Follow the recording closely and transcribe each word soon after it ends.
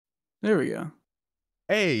There we go.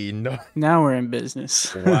 Hey, no. Now we're in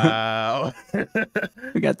business. Wow.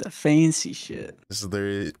 We got the fancy shit. This is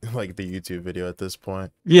literally like the YouTube video at this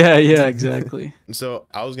point. Yeah, yeah, exactly. So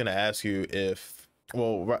I was gonna ask you if,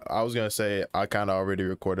 well, I was gonna say I kind of already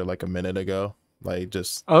recorded like a minute ago. Like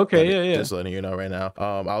Okay, yeah, yeah. just letting you know right now.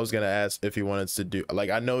 I was gonna ask if you wanted to do, like,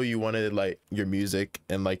 I know you wanted like your music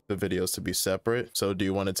and like the videos to be separate. So do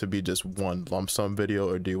you want it to be just one lump sum video,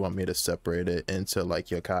 or do you want me to separate it into like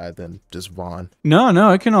Yokai then just Vaughn?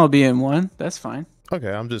 No, it can all be in one. That's fine. Okay,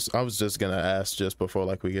 I was just gonna ask just before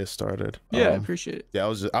like we get started. Yeah, I appreciate it. Yeah,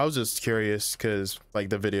 I was just curious because like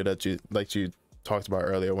the video that you talked about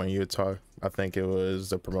earlier when you talked, I think it was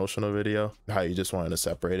the promotional video, how you just wanted to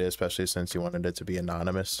separate it, especially since you wanted it to be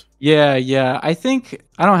anonymous. Yeah, yeah. I think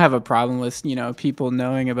I don't have a problem with, people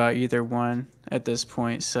knowing about either one at this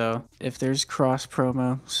point. So if there's cross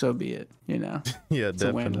promo, so be it, Yeah, It's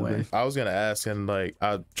definitely. a win-win. I was gonna ask, and like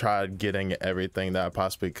I tried getting everything that I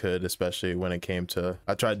possibly could, especially when it came to,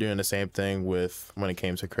 I tried doing the same thing with when it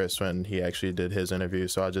came to Chris when he actually did his interview.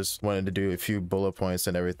 So I just wanted to do a few bullet points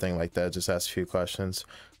and everything like that, just ask a few questions.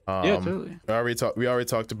 Yeah, totally. We already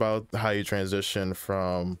talked about how you transition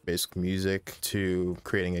from basic music to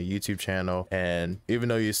creating a YouTube channel. And even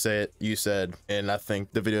though you said, and I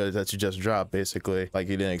think the video that you just dropped, basically like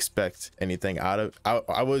you didn't expect anything out of,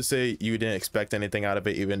 I would say you didn't expect anything out of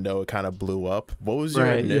it, even though it kind of blew up. What was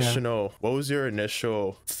your what was your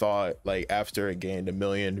initial thought like after it gained 1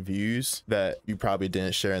 million views that you probably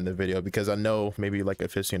didn't share in the video? Because I know maybe like a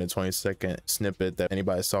 15 to 20-second snippet that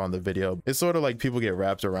anybody saw in the video, it's sort of like people get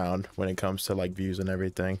wrapped around when it comes to like views and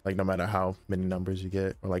everything, like no matter how many numbers you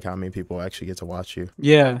get or like how many people actually get to watch you.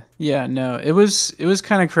 Yeah, no, it was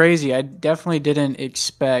kind of crazy. I definitely didn't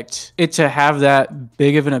expect it to have that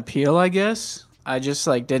big of an appeal, I guess. I just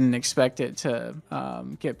like didn't expect it to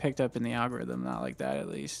get picked up in the algorithm, not like that at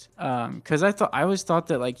least. Because I always thought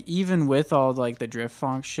that like even with all like the drift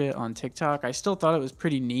phonk shit on TikTok, I still thought it was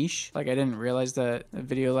pretty niche. Like I didn't realize that a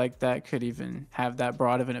video like that could even have that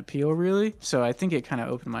broad of an appeal, really. So I think it kind of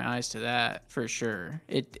opened my eyes to that for sure.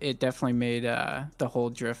 It definitely made the whole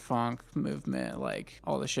drift phonk movement, like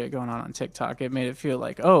all the shit going on TikTok, it made it feel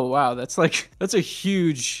like, oh wow, that's a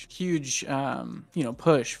huge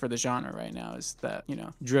push for the genre right now. Is that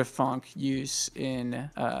drift phonk use in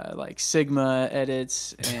like Sigma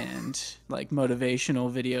edits and like motivational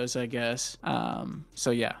videos, I guess.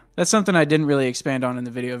 So yeah, that's something I didn't really expand on in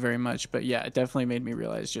the video very much, but yeah, it definitely made me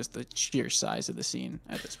realize just the sheer size of the scene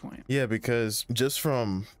at this point. Yeah, because just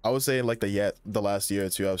from, I would say like the last year or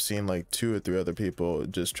two, I've seen like 2 or 3 other people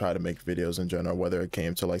just try to make videos in general, whether it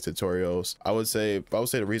came to like tutorials. I would say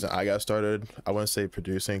the reason I got started, I wouldn't say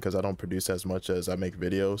producing because I don't produce as much as I make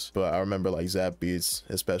videos, but I remember like Zap Beats,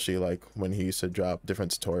 especially like when he used to drop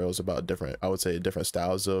different tutorials about different, I would say different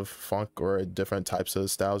styles of funk or different types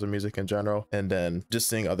of styles of music in general. And then just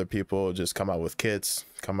seeing other people just come out with kits,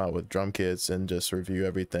 come out with drum kits, and just review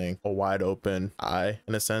everything a wide open eye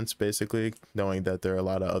in a sense, basically knowing that there are a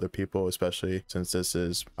lot of other people, especially since this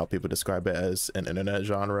is how people describe it as an internet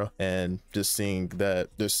genre, and just seeing that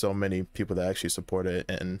there's so many people that actually support it,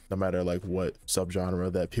 and no matter like what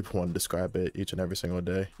subgenre that people want to describe it each and every single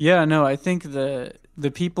day. Yeah, no, I think the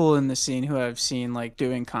people in the scene who I've seen like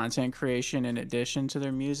doing content creation in addition to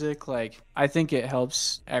their music, like I think it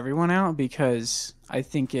helps everyone out because I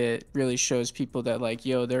think it really shows people that like,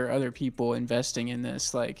 yo, there are other people investing in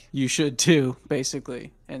this, like you should too,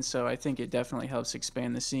 basically. And so I think it definitely helps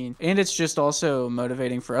expand the scene. And it's just also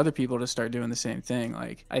motivating for other people to start doing the same thing.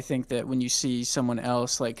 Like I think that when you see someone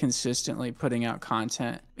else like consistently putting out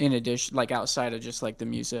content in addition, like outside of just like the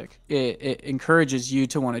music, it encourages you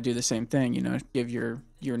to want to do the same thing, give your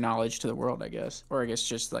knowledge to the world, I guess, or I guess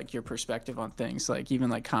just like your perspective on things, like even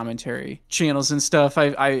like commentary channels and stuff.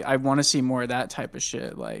 I want to see more of that type of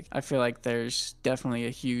shit. Like I feel like there's definitely a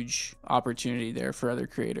huge opportunity there for other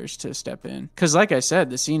creators to step in, because like I said,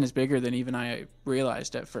 the scene is bigger than even I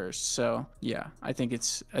realized at first. So yeah, I think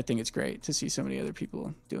it's great to see so many other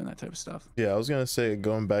people doing that type of stuff. Yeah, I was gonna say,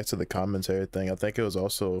 going back to the commentary thing, I think it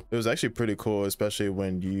was actually pretty cool, especially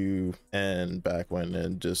when you and Backwhen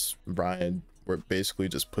and just Brian were basically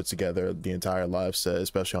just put together the entire live set,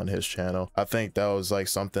 especially on his channel. I think that was like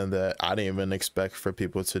something that I didn't even expect for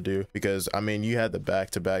people to do, because I mean, you had the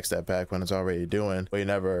back-to-backs that Backwhen is already doing, but you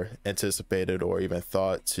never anticipated or even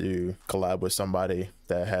thought to collab with somebody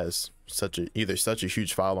that has either such a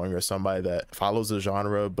huge following, or somebody that follows the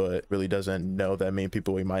genre but really doesn't know that many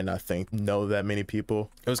people. We might not think know that many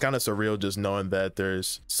people. It was kind of surreal just knowing that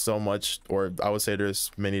there's so much, or I would say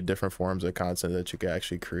there's many different forms of content that you can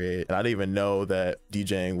actually create. And I didn't even know that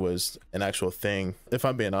DJing was an actual thing. If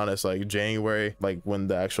I'm being honest, like January, like when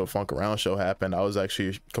the actual Phonk Around show happened, I was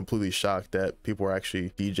actually completely shocked that people were actually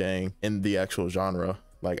DJing in the actual genre.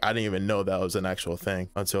 Like, I didn't even know that was an actual thing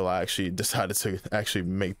until I actually decided to actually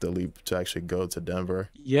make the leap to actually go to Denver.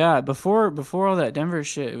 Yeah, before all that Denver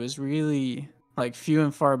shit, it was really like few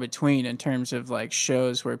and far between in terms of like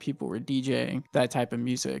shows where people were DJing that type of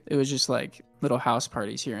music. It was just like little house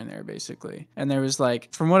parties here and there, basically. And there was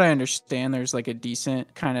like, from what I understand, there's like a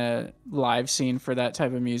decent kind of live scene for that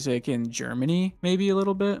type of music in Germany, maybe a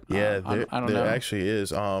little bit. Yeah, I don't know. There actually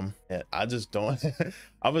is. Yeah, I just don't.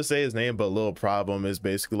 I would say his name, but Little Problem is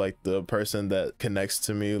basically like the person that connects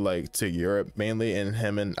to me, like to Europe mainly, and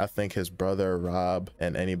him and I think his brother Rob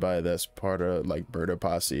and anybody that's part of like Birder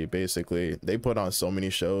Posse. Basically, they put on so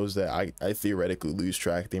many shows that I theoretically lose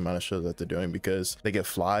track of the amount of shows that they're doing, because they get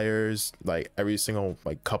flyers like every single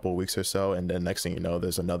like couple weeks or so, and then next thing you know,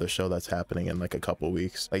 there's another show that's happening in like a couple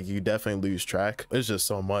weeks. Like, you definitely lose track. It's just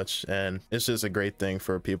so much, and it's just a great thing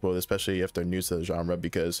for people, especially if they're new to the genre,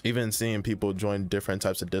 because even seeing people join different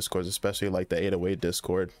types of discords, especially like the 808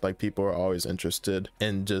 Discord, like people are always interested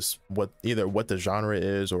in just either what the genre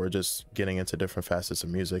is or just getting into different facets of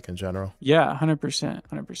music in general. Yeah,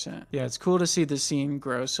 100%. Yeah, it's cool to see the scene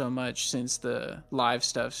grow so much since the live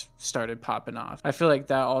stuff started popping off. I feel like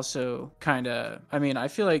that also kind of, I mean, I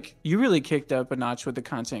feel like you really kicked up a notch with the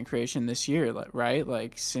content creation this year, right?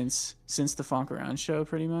 Like since the Phonk Around show,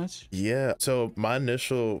 pretty much. Yeah, so my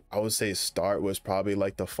initial, I would say, start was probably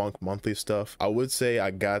like the Phonk monthly stuff. I would say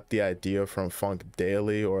I got the idea from Phonk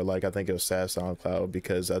Daily, or like I think it was Sad SoundCloud,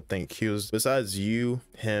 because I think he was, besides you,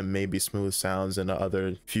 him, maybe Smooth Sounds, and the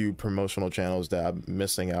other few promotional channels that I'm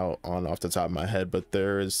missing out on off the top of my head. But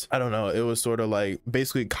there's, I don't know, it was sort of like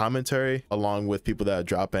basically commentary along with people that are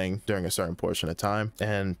dropping during a certain portion of time,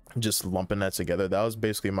 and just lumping that together. That was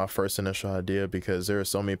basically my first initial idea, because there are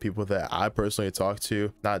so many people that I personally talked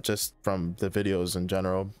to, not just from the videos in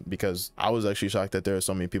general, because I was actually shocked that there are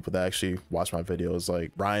so many people that actually watch my videos.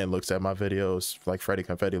 Like Ryan looks at my videos, like Freddie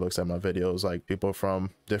Confetti looks at my videos, like people from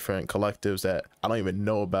different collectives that I don't even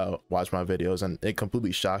know about watch my videos, and it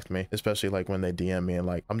completely shocked me, especially like when they DM me and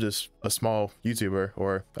like I'm just a small YouTuber,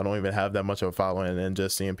 or I don't even have that much of a following, and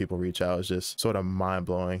just seeing people reach out is just sort of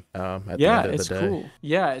mind-blowing. At the end of the day. Cool.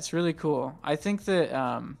 Yeah, it's really cool. I think that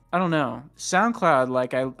I don't know, SoundCloud,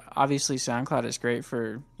 like obviously SoundCloud is great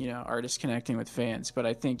for, you know, artists connecting with fans, but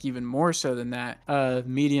I think even more so than that,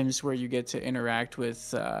 mediums where you get to interact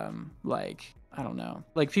with like, I don't know,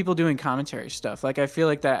 like people doing commentary stuff. Like, I feel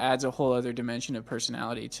like that adds a whole other dimension of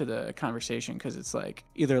personality to the conversation, because it's like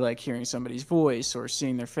either like hearing somebody's voice or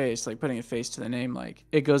seeing their face, like putting a face to the name. Like,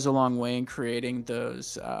 it goes a long way in creating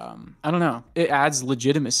those, I don't know, it adds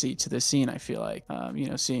legitimacy to the scene, I feel like, you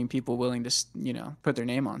know, seeing people willing to, you know, put their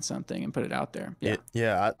name on something and put it out there.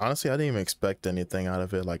 Yeah. Honestly, I didn't even expect anything out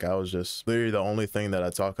of it. Like, I was just literally the only thing that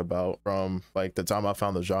I talk about from like the time I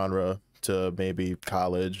found the genre to maybe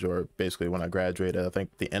college, or basically when I graduated. I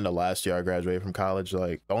think the end of last year I graduated from college.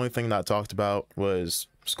 Like, the only thing that I talked about was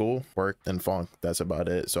school, work, and Phonk. That's about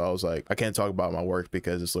it. So I was like, I can't talk about my work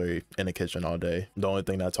because it's literally in the kitchen all day. The only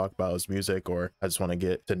thing that I talk about is music, or I just want to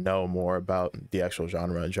get to know more about the actual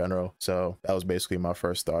genre in general. So that was basically my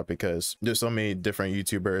first thought, because there's so many different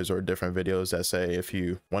YouTubers or different videos that say if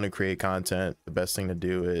you want to create content, the best thing to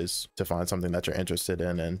do is to find something that you're interested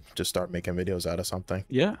in and just start making videos out of something.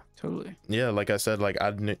 Yeah, totally. Yeah, like I said, like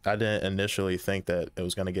I didn't initially think that it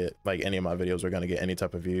was gonna get, like, any of my videos were gonna get any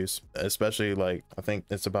type of views, especially like I think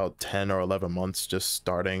it's about 10 or 11 months just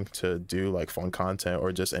starting to do like fun content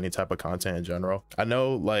or just any type of content in general. I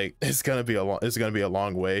know like it's gonna be a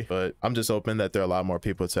long way, but I'm just hoping that there are a lot more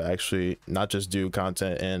people to actually not just do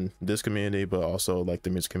content in this community, but also like the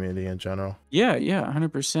music community in general. Yeah,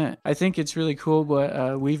 100%. I think it's really cool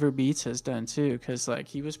what Weaver Beats has done too, because like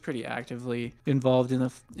he was pretty actively involved in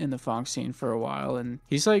the Phonk scene for a while, and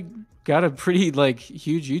he's like got a pretty like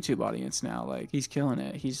huge YouTube audience now. Like, he's killing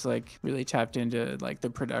it. He's like really tapped into like the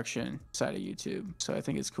production side of YouTube, so I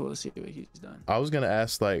think it's cool to see what he's done. I was gonna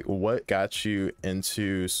ask, like, what got you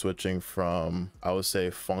into switching from, I would say,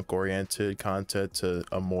 Phonk oriented content to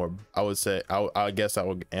a more, I would say, I guess I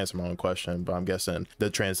would answer my own question, but I'm guessing the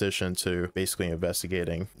transition to basically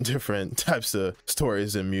investigating different types of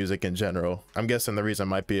stories in music in general. I'm guessing the reason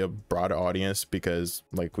might be a broader audience, because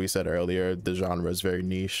like we said earlier, the genre is very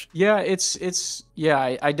niche. Yeah, it's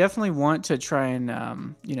I definitely want to try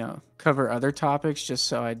and you know, cover other topics just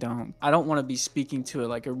so I don't want to be speaking to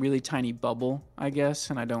like a really tiny bubble, I guess,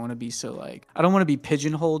 and I don't want to be so like, I don't want to be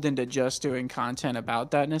pigeonholed into just doing content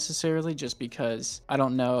about that necessarily, just because I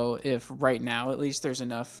don't know if right now at least there's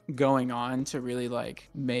enough going on to really like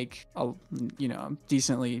make a, you know,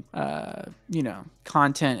 decently you know,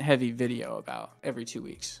 content heavy video about every 2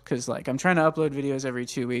 weeks, because like I'm trying to upload videos every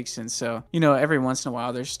 2 weeks, and so, you know, every once in a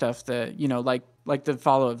while there's stuff that, you know, like the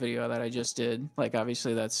follow-up video that I just did, like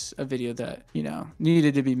obviously that's a video that, you know,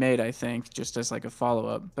 needed to be made, I think, just as like a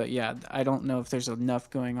follow-up. But yeah, I don't know if there's enough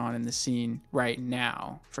going on in the scene right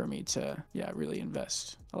now for me to, yeah, really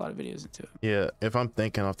invest a lot of videos into it. Yeah, if I'm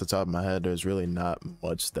thinking off the top of my head, there's really not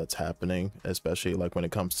much that's happening, especially like when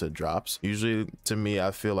it comes to drops. Usually to me,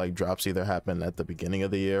 I feel like drops either happen at the beginning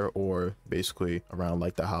of the year or basically around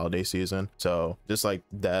like the holiday season. So just like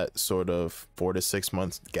that sort of 4 to 6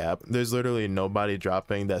 months gap, there's literally nobody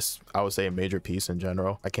dropping that's, I would say, a major piece in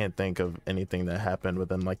general. I can't think of anything that happened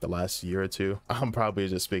within like the last year or two. I'm probably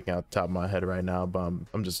just speaking out the top of my head right now, but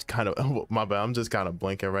I'm just kind of my bad, I'm just kind of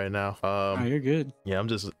blinking right now. Oh, you're good. Yeah, I'm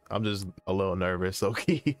just a little nervous,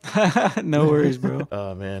 okay. No worries, bro.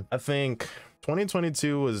 Oh man, I think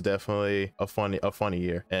 2022 was definitely a funny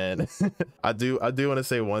year, and I do want to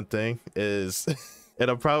say one thing is and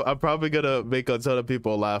I'm probably gonna make a ton of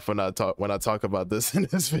people laugh when I talk about this in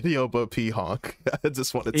this video, but Peehonk. I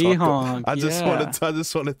just want to talk. I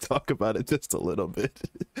just want to talk about it just a little bit.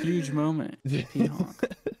 Huge moment, Peehonk.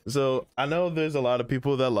 So I know there's a lot of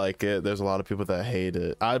people that like it. There's a lot of people that hate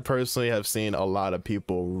it. I personally have seen a lot of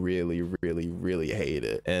people really hate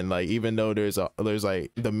it. And like, even though there's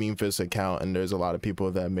like the Meme Fist account, and there's a lot of people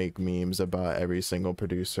that make memes about every single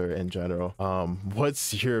producer in general.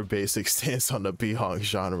 What's your basic stance on the Peehonk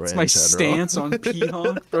genre? What's my stance on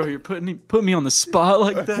Peehonk, bro? You're putting me on the spot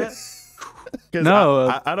like that.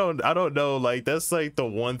 No, I don't know. Like, that's like the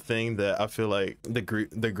one thing that I feel like the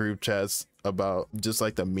group chats about, just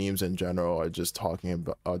like the memes in general, are just talking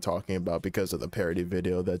about because of the parody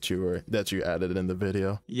video that you added in the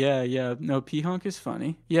video. Yeah. No, Peehonk is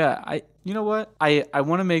funny. Yeah, you know what? I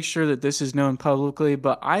want to make sure that this is known publicly,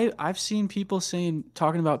 but I've seen people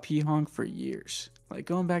talking about Peehonk for years. Like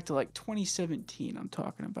going back to like 2017, I'm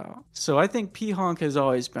talking about. So I think Peehonk has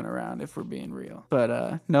always been around, if we're being real.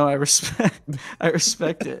 But no, I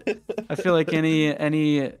respect it. I feel like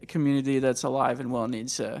any community that's alive and well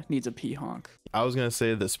needs a Peehonk. I was gonna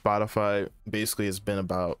say that Spotify basically has been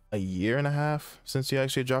about a year and a half since you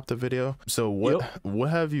actually dropped the video. So what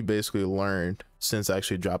have you basically learned since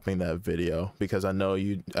actually dropping that video? Because I know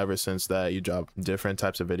you, ever since that, you dropped different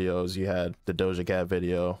types of videos. You had the Doja Cat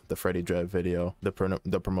video, the Freddie Dredd video, the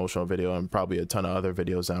promotional video, and probably a ton of other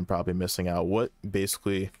videos that I'm probably missing out. What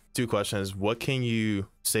basically, two questions: what can you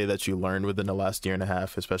say that you learned within the last year and a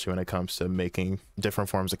half, especially when it comes to making different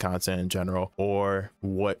forms of content in general? Or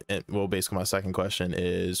what, well, basically my second question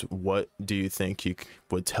is, what do you think you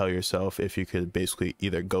would tell yourself if you could basically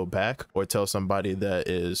either go back or tell somebody that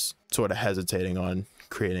is sort of hesitating on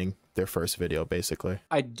creating their first video, basically?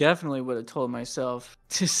 I definitely would have told myself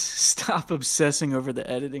to stop obsessing over the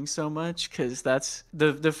editing so much, because that's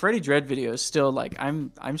the Freddie Dredd video is still like,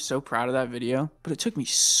 I'm so proud of that video, but it took me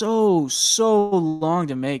so long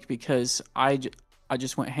to make because I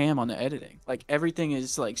just went ham on the editing. Like, everything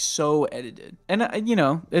is like so edited, and you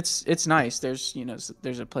know, it's nice. There's, you know,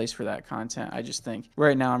 there's a place for that content. I just think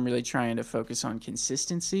right now I'm really trying to focus on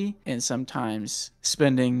consistency, and sometimes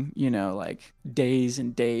spending, you know, like days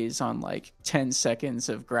and days on like 10 seconds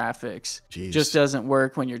of graphics just doesn't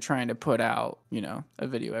work when you're trying to put out, you know, a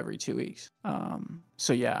video every 2 weeks.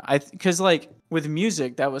 So yeah, because like with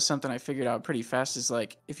music, that was something I figured out pretty fast, is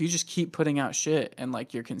like, if you just keep putting out shit and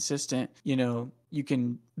like you're consistent, you know, you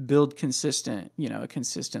can build a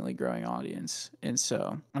consistently growing audience. And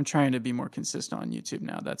so I'm trying to be more consistent on YouTube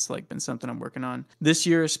now. That's like been something I'm working on this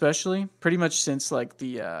year, especially pretty much since like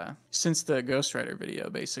the Ghostwriter video.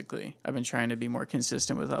 Basically, I've been trying to be more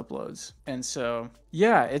consistent with uploads. And so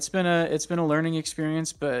yeah, it's been a learning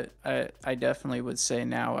experience, but I definitely would say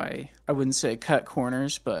now I wouldn't say cut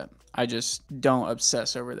corners, but I just don't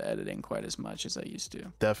obsess over the editing quite as much as I used to.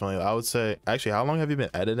 Definitely. I would say, actually, how long have you been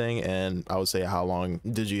editing? And I would say, how long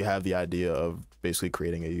did you have the idea of basically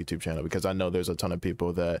creating a YouTube channel? Because I know there's a ton of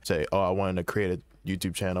people that say, oh, I wanted to create a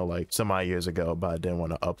YouTube channel like some odd years ago, but I didn't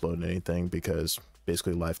want to upload anything because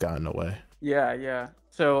basically life got in the way. Yeah.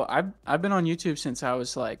 So I've been on YouTube since I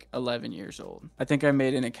was like 11 years old. I think I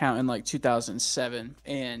made an account in like 2007,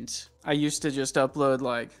 and I used to just upload,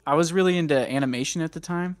 like, I was really into animation at the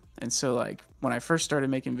time. And so like when I first started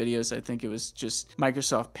making videos, I think it was just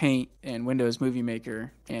Microsoft Paint and Windows Movie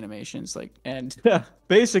Maker animations, like, and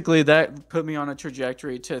basically that put me on a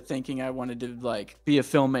trajectory to thinking I wanted to like be a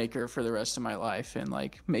filmmaker for the rest of my life and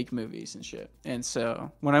like make movies and shit. And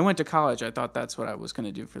so when I went to college, I thought that's what I was going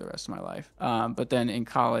to do for the rest of my life. But then in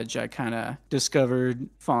college, I kind of discovered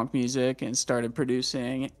funk music and started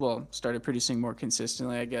producing more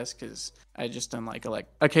consistently, I guess, because I just done like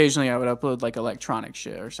occasionally I would upload like electronic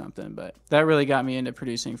shit or something, but that really got me into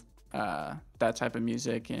producing that type of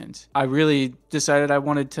music. And I really decided I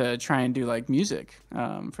wanted to try and do like music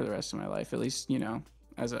for the rest of my life, at least, you know,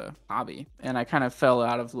 as a hobby. And I kind of fell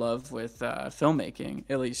out of love with filmmaking,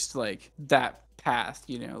 at least like that path,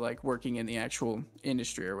 you know, like working in the actual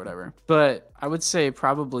industry or whatever. But I would say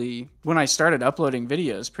probably when I started uploading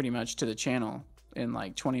videos pretty much to the channel in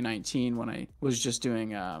like 2019, when I was just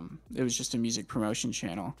doing it was just a music promotion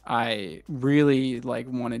channel, I really like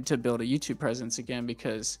wanted to build a YouTube presence again,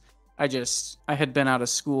 because I had been out of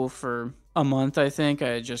school for a month. I think I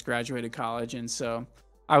had just graduated college, and so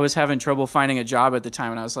I was having trouble finding a job at the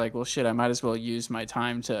time, and I was like, well shit, I might as well use my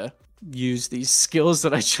time to use these skills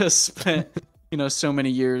that I just spent you know, so many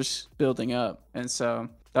years building up. And so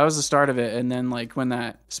that was the start of it. And then like when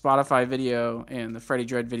that Spotify video and the Freddie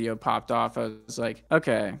Dredd video popped off, I was like,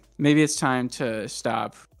 okay, maybe it's time to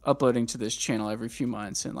stop uploading to this channel every few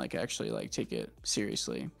months and like actually like take it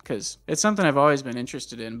seriously, because it's something I've always been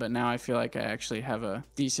interested in, but now I feel like I actually have a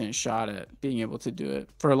decent shot at being able to do it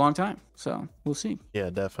for a long time. So we'll see. Yeah,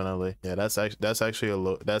 definitely. Yeah, that's actually a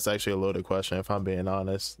loaded question, if I'm being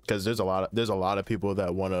honest, because there's a lot of people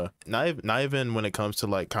that want to, not even when it comes to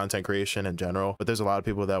like content creation in general, but there's a lot of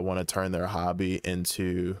people that want to turn their hobby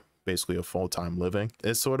into basically a full-time living.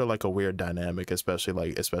 It's sort of like a weird dynamic, especially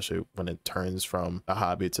when it turns from a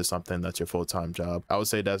hobby to something that's your full-time job. I would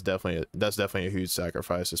say that's definitely a huge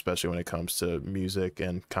sacrifice, especially when it comes to music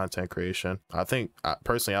and content creation. I think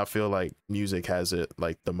personally, I feel like music has it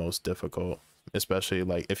like the most difficult, especially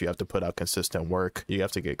like if you have to put out consistent work. You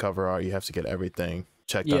have to get cover art, you have to get everything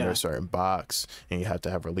checked under a certain box, and you have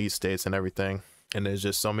to have release dates and everything. And there's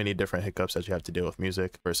just so many different hiccups that you have to deal with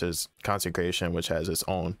music versus content creation, which has its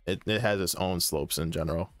own, it has its own slopes in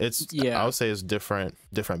general. I would say it's different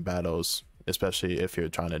battles, especially if you're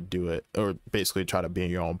trying to do it or basically try to be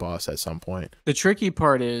your own boss at some point. The tricky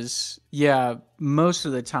part is, most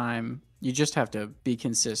of the time you just have to be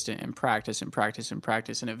consistent and practice and practice and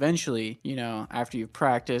practice. And eventually, you know, after you've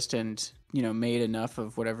practiced and, you know, made enough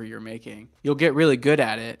of whatever you're making, you'll get really good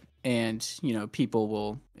at it, and, you know, people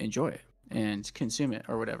will enjoy it and consume it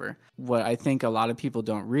or whatever. What I think a lot of people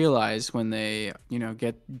don't realize when they, you know,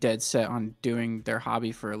 get dead set on doing their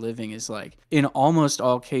hobby for a living is like, in almost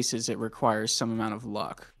all cases, it requires some amount of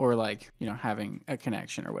luck or like, you know, having a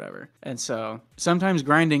connection or whatever. And so sometimes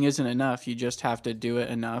grinding isn't enough. You just have to do it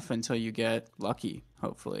enough until you get lucky,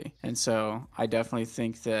 hopefully. And so I definitely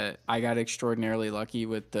think that I got extraordinarily lucky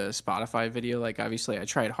with the Spotify video. Like, obviously I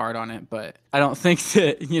tried hard on it, but I don't think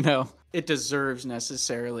that, you know, it deserves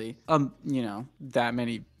necessarily, you know, that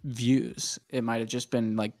many views. It might have just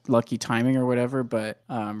been like lucky timing or whatever, but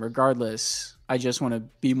regardless, I just want to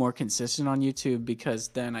be more consistent on YouTube, because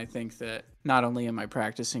then I think that not only am I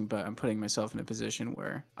practicing, but I'm putting myself in a position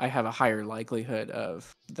where I have a higher likelihood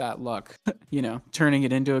of that luck, you know, turning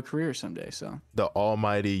it into a career someday. So the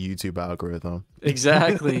almighty YouTube algorithm.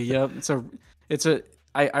 Exactly. Yep.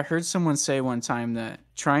 I heard someone say one time that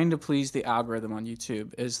trying to please the algorithm on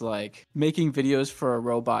YouTube is like making videos for a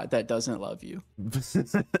robot that doesn't love you.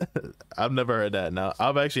 I've never heard that. Now,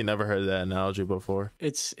 I've actually never heard that analogy before.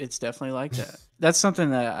 It's definitely like that. That's something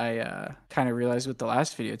that I kind of realized with the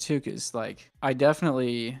last video too, because like I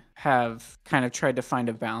definitely have kind of tried to find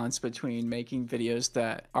a balance between making videos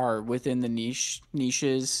that are within the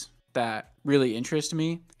niches that really interest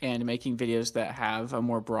me and making videos that have a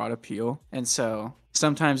more broad appeal. And so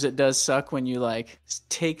sometimes it does suck when you like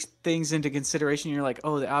take things into consideration. You're like,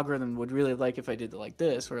 oh, the algorithm would really like if I did it like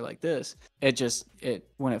this or like this.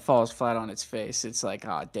 When it falls flat on its face, it's like,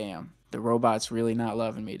 ah, damn, the robot's really not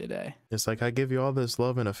loving me today. It's like, I give you all this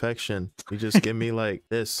love and affection, you just give me like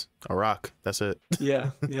this, a rock. That's it.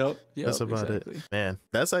 Yeah. Yep. That's about exactly it, man.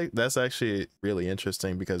 That's actually really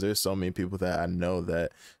interesting, because there's so many people that I know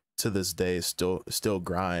that to this day still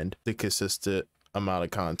grind the consistent amount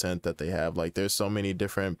of content that they have. Like, there's so many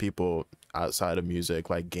different people outside of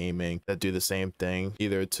music, like gaming, that do the same thing,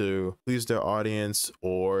 either to please their audience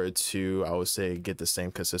or to, I would say, get the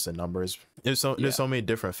same consistent numbers. There's so many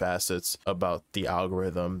different facets about the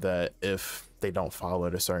algorithm that if they don't follow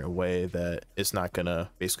it a certain way, that it's not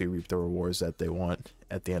gonna basically reap the rewards that they want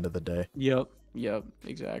at the end of the day. Yep. Yep,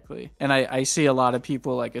 exactly. And I see a lot of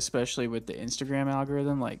people, like, especially with the Instagram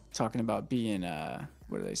algorithm, like talking about being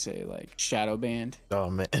what do they say, like shadow banned. Oh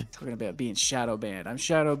man, Talking about being shadow banned. I'm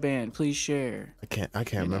shadow banned. Please share. I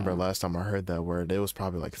can't remember last time I heard that word. It was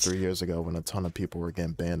probably like 3 years ago when a ton of people were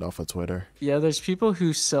getting banned off of Twitter. Yeah, there's people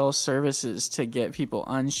who sell services to get people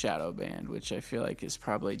unshadow banned, which I feel like is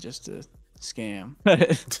probably just a scam.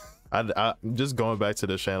 I just going back to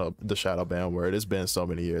the shadow ban word. It's been so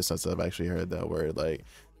many years since I've actually heard that word. Like,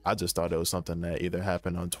 I just thought it was something that either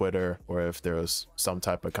happened on Twitter or if there was some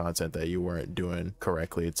type of content that you weren't doing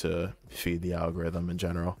correctly to feed the algorithm in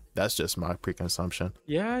general. That's just my preconception.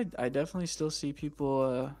 Yeah, I definitely still see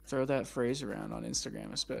people throw that phrase around on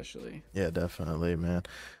Instagram, especially. Yeah, definitely, man.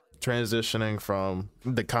 Transitioning from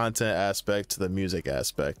the content aspect to the music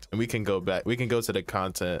aspect, and we can go to the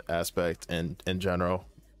content aspect in general,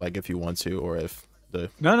 like if you want to, or if the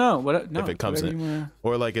if it comes in,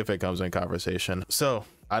 or like if it comes in conversation. So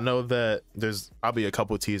I know that there's probably a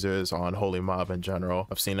couple teasers on Holy Mob in general.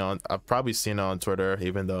 I've probably seen it on Twitter,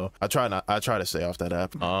 even though I try to stay off that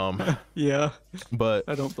app. Yeah, but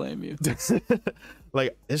I don't blame you.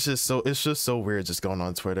 Like, it's just so weird just going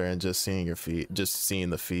on Twitter and just seeing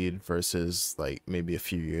the feed versus like maybe a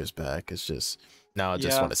few years back. It's just, now I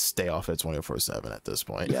just want to stay off it 24/7 at this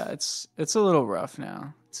point. Yeah, it's a little rough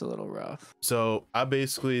now. It's a little rough. So I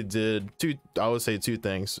basically did two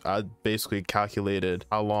things. I basically calculated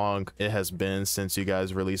how long it has been since you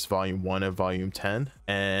guys released volume 1 and volume 10,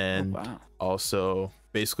 and also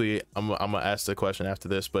basically I'm gonna ask the question after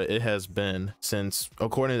this, but it has been since,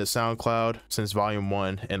 according to SoundCloud, since volume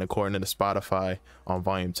 1, and according to Spotify on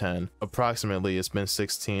volume 10, approximately it's been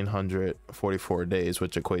 1,644 days,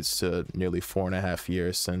 which equates to nearly 4.5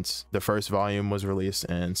 years since the first volume was released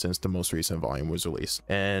and since the most recent volume was released.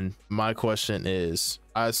 And my question is,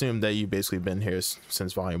 I assume that you basically been here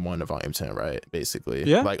since volume 1 to volume 10, right? Basically,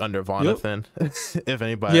 yeah, like under Vonathan, if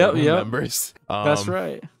anybody remembers. That's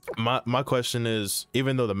right. My question is,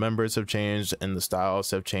 even though the members have changed and the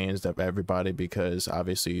styles have changed of everybody, because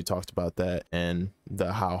obviously you talked about that and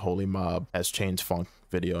how Holy Mob has changed funk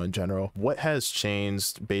video in general, what has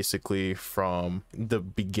changed basically from the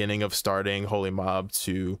beginning of starting Holy Mob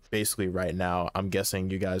to basically right now? I'm guessing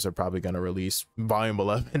you guys are probably going to release volume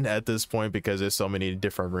 11 at this point, because there's so many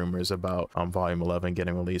different rumors about volume 11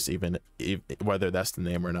 getting released, even whether that's the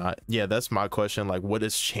name or not. Yeah, that's my question. Like, what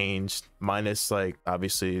has changed, minus like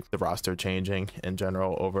obviously the roster changing in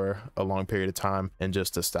general over a long period of time, and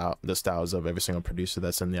just the styles of every single producer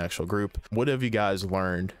that's in the actual group? What have you guys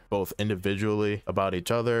learned both individually about each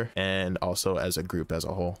other and also as a group as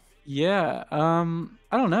a whole? Yeah,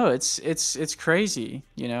 I don't know. It's crazy.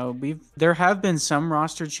 You know, there have been some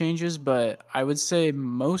roster changes, but I would say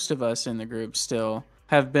most of us in the group still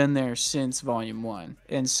have been there since volume 1.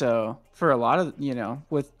 And so for a lot of, you know,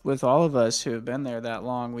 with all of us who have been there that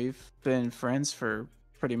long, we've been friends for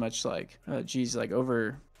pretty much like like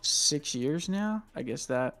over 6 years now. I guess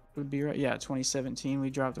that would be right. Yeah, 2017 we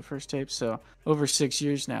dropped the first tape, so over 6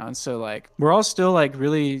 years now. And so like we're all still like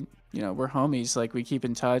really, you know, we're homies. Like, we keep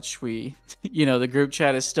in touch. We, you know, the group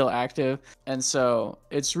chat is still active. And so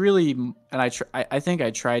it's really, and I think I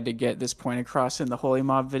tried to get this point across in the Holy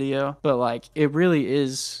Mob video, but like it really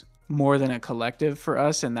is more than a collective for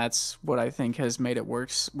us. And that's what I think has made it work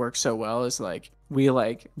so well, is like we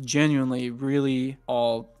like genuinely we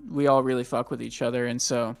all really fuck with each other. And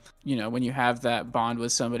so, you know, when you have that bond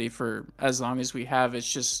with somebody for as long as we have,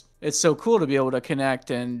 it's so cool to be able to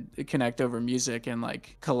connect over music and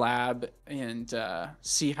like collab and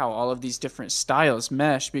see how all of these different styles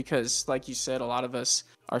mesh, because like you said, a lot of us,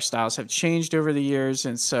 our styles have changed over the years,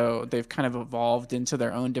 and so they've kind of evolved into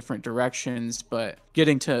their own different directions. But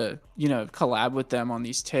getting to, you know, collab with them on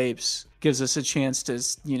these tapes gives us a chance to,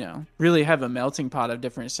 you know, really have a melting pot of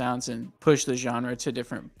different sounds and push the genre to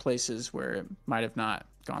different places where it might have not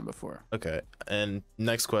gone before. Okay, and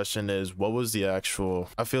next question is, what was the actual,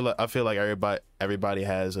 I feel like everybody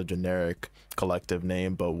has a generic collective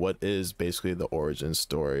name, but what is basically the origin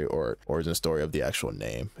story of the actual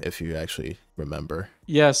name, if you actually remember?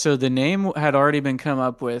 Yeah, so the name had already been come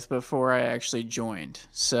up with before I actually joined.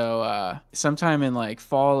 So sometime in like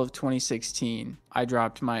fall of 2016, I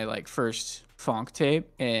dropped my like first Phonk tape,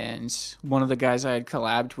 and one of the guys I had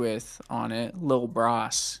collabed with on it, Lil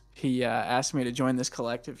Bros, he asked me to join this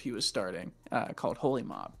collective he was starting called Holy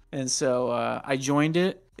Mob. And so I joined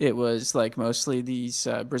it. It was like mostly these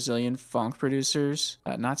Brazilian funk producers,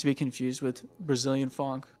 not to be confused with Brazilian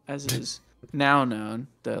funk as it is now known.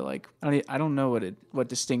 the like I don't know what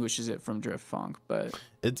distinguishes it from drift funk, but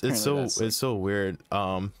it's so weird.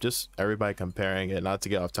 Just everybody comparing it, not to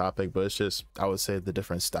get off topic, but it's just, I would say, the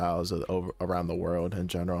different styles around the world in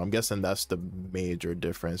general. I'm guessing that's the major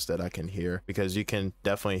difference that I can hear, because you can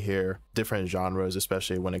definitely hear different genres,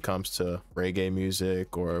 especially when it comes to reggae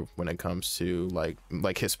music, or when it comes to like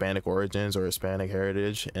Hispanic origins or Hispanic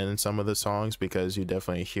heritage in some of the songs, because you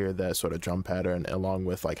definitely hear that sort of drum pattern along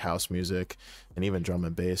with like house music and even drum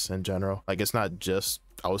and bass in general. Like, it's not just,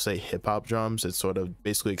 I would say, hip hop drums. It's sort of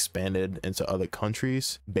basically expanded into other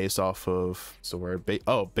countries based off of, what's the word?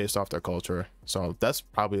 Based off their culture. So that's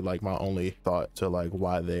probably like my only thought to like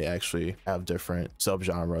why they actually have different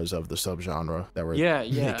subgenres of the subgenre that we're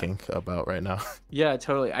making about right now. Yeah,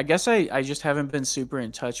 totally. I guess I just haven't been super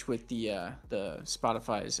in touch with the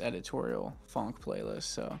Spotify's editorial funk playlist,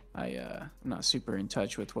 so I'm not super in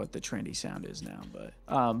touch with what the trendy sound is now.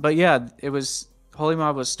 But yeah, Holy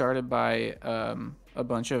Mob was started by a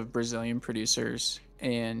bunch of Brazilian producers,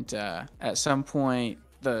 and at some point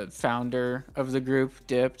the founder of the group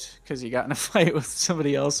dipped because he got in a fight with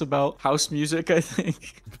somebody else about house music, I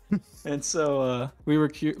think. And so we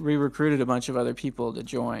recruited a bunch of other people to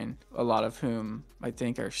join, a lot of whom I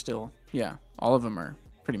think are still, all of them are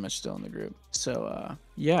pretty much still in the group. So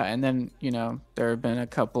and then there have been a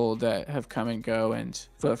couple that have come and go, and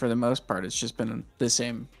for the most part it's just been the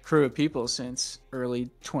same crew of people since early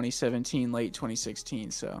 2017, late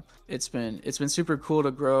 2016. So it's been super cool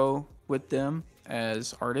to grow with them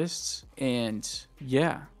as artists, and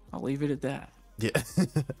I'll leave it at that.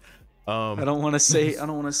 I don't want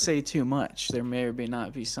to say too much. There may or may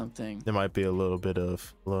not be something. There might be a little bit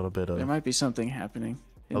of there might be something happening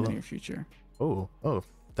in the near future. Oh,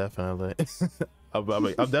 definitely. I'm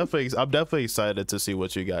definitely excited to see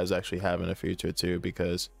what you guys actually have in the future too,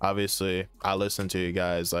 because obviously I listen to you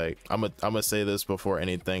guys. Like, I'm gonna say this before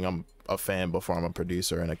anything, I'm a fan before I'm a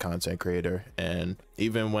producer and a content creator. And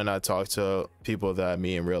even when I talk to people that I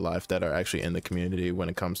meet in real life that are actually in the community, when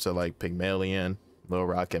it comes to like Pygmalion, Lil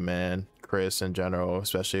Rocket Man, Chris in general,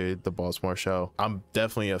 especially the Baltimore show, I'm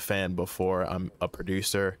definitely a fan before I'm a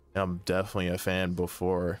producer. I'm definitely a fan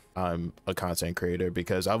before I'm a content creator,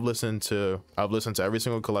 because I've listened to every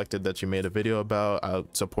single collective that you made a video about. I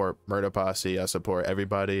support Murder Posse. I support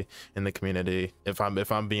everybody in the community. If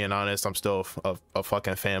I'm being honest, I'm still a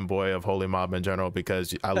fucking fanboy of Holy Mob in general,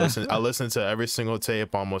 because I listen to every single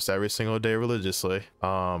tape almost every single day religiously.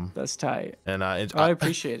 That's tight. And I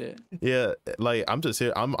appreciate it. Yeah, like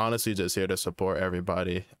I'm honestly just here to support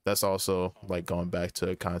everybody. That's also like going back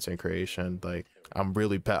to content creation. Like, I'm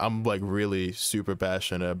really super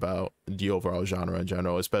passionate about the overall genre in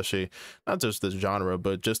general, especially not just this genre,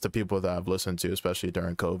 but just the people that I've listened to, especially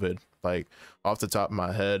during COVID. Like, off the top of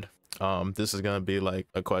my head, this is gonna be like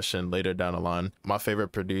a question later down the line. My favorite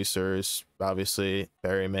producers, obviously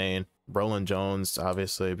Barry Main, Roland Jones,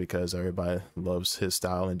 obviously, because everybody loves his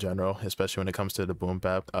style in general, especially when it comes to the boom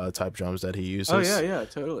bap type drums that he uses. Oh yeah,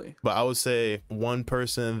 totally. But I would say one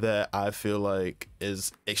person that I feel like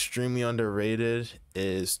is extremely underrated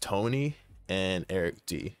is Tony and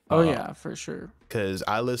erickD. Oh yeah, for sure. Because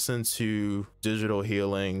I listen to Digital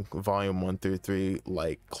Healing Volume 1 through 3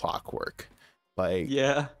 like clockwork. Like,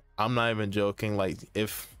 yeah, I'm not even joking. Like,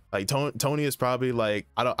 Tony is probably like,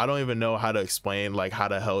 I don't even know how to explain like how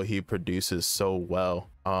the hell he produces so well.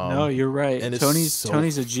 No, you're right. And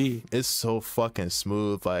Tony's a G. It's so fucking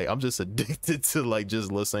smooth. Like, I'm just addicted to like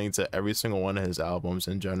just listening to every single one of his albums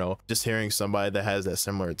in general. Just hearing somebody that has that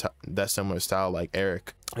similar style like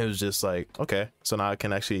Eric, it was just like, okay, so now I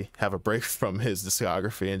can actually have a break from his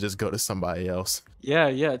discography and just go to somebody else.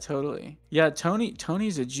 Yeah, totally. Yeah,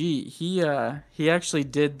 Tony's a G. He actually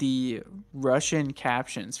did the Russian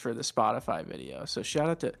captions for the Spotify video. So shout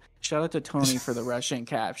out to Tony for the Russian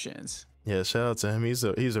captions. Yeah, shout out to him. He's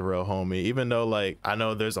a real homie. Even though, like, I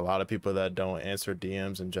know there's a lot of people that don't answer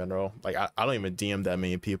DMs in general. Like, I don't even DM that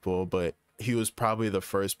many people, but he was probably the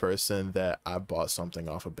first person that I bought something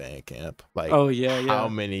off of Bandcamp. Like, oh yeah. I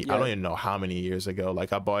don't even know how many years ago.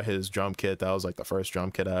 Like, I bought his drum kit. That was like the first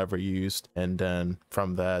drum kit I ever used, and then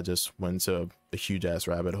from that I just went to a huge ass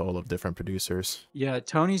rabbit hole of different producers. Yeah,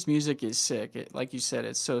 Tony's music is sick. Like you said,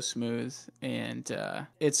 it's so smooth, and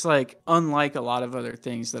it's like unlike a lot of other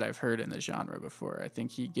things that I've heard in the genre before. I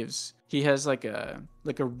think he has like a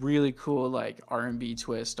really cool like R&B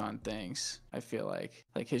twist on things. I feel like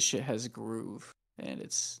his shit has groove, and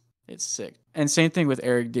it's sick. And same thing with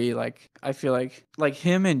erickD. Like, I feel like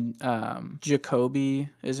him and Jacoby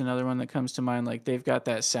is another one that comes to mind. Like, they've got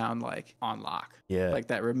that sound like on lock. Yeah, like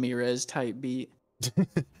that Ramirez type beat.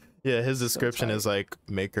 Yeah, his So description tight. is like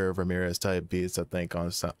maker Ramirez type beats, I think,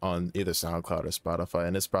 on either SoundCloud or Spotify,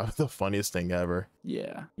 and it's probably the funniest thing ever.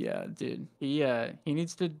 Yeah, yeah, dude. He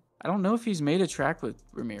needs to. I don't know if he's made a track with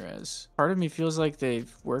Ramirez. Part of me feels like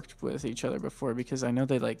they've worked with each other before because I know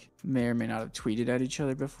they like may or may not have tweeted at each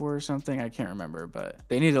other before or something. I can't remember, but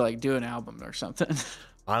they need to like do an album or something.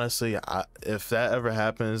 Honestly, if that ever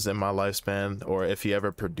happens in my lifespan, or if he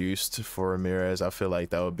ever produced for Ramirez, I feel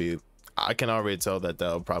like that would be. I can already tell that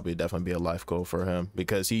that'll probably definitely be a life goal for him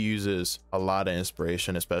because he uses a lot of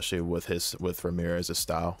inspiration, especially with Ramirez's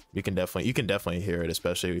style. You can definitely hear it,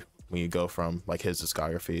 especially when you go from like his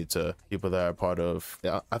discography to people that are part of.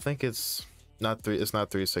 Yeah, I think it's not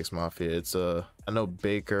 3-6 Mafia. It's I know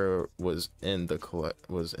Baker was in the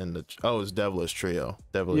oh, it was Devilish Trio.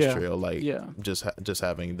 Like Yeah. just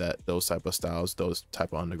having those type of styles, those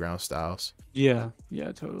type of underground styles. Yeah,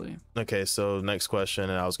 totally. Okay, so next question,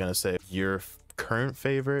 and I was gonna say your current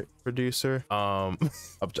favorite producer. I'm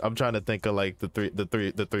trying to think of like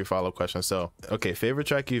the three follow questions. So okay, favorite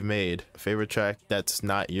track you've made, favorite track that's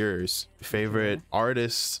not yours, favorite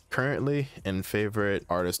artist currently, and favorite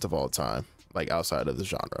artist of all time, like outside of the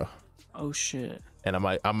genre. Oh shit. And All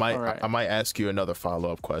right. I might ask you another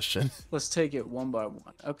follow-up question. Let's take it one by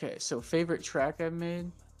one. Okay, so favorite track I've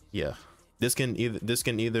made? Yeah. This can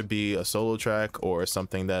either be a solo track or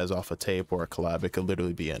something that is off a tape or a collab. It could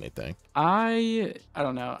literally be anything. I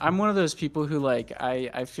don't know. I'm one of those people who like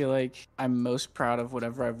I feel like I'm most proud of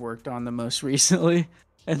whatever I've worked on the most recently.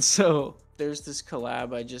 And so there's this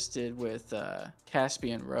collab I just did with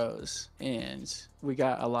Caspian Rose, and we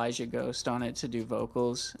got Elijah Ghost on it to do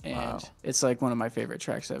vocals, and Wow. It's like one of my favorite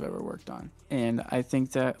tracks I've ever worked on. And I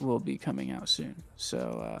think that will be coming out soon.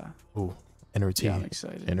 So Ooh. NRT. yeah, I'm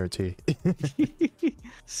excited. NRT.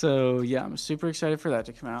 So yeah, I'm super excited for that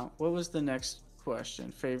to come out. What was the next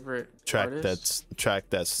question? Favorite track artist?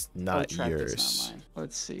 that's not Track yours. That's not mine.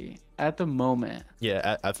 Let's see. At the moment,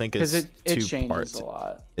 Yeah, I think it's because it two changes parts. a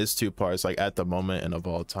lot. It's two parts, like at the moment and of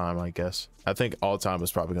all time, I guess. I think all time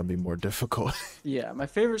is probably gonna be more difficult. Yeah, my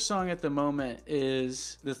favorite song at the moment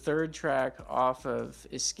is the third track off of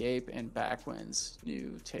Escape and Backwhen's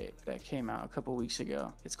new tape that came out a couple weeks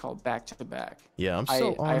ago. It's called Back to Back. Yeah, I'm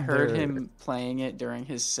still I heard there. him playing it during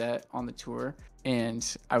his set on the tour, and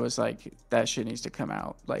I was like, that shit needs to come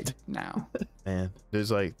out like now. Man,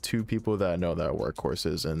 there's like two people that I know that are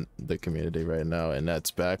workhorses in the community right now, and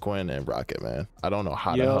that's Backwhen and Rocket Man. I don't know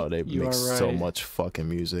how the hell they you make are so right. much fucking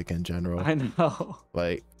music in general. I know.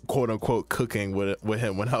 Like quote unquote cooking with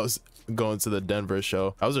him when I was going to the Denver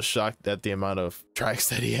show. I was just shocked at the amount of tracks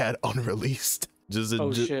that he had unreleased.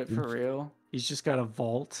 Shit, for real? He's just got a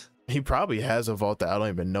vault. He probably has a vault that I don't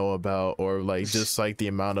even know about, or like just like the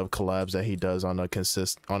amount of collabs that he does on a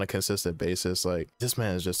consistent basis. Like this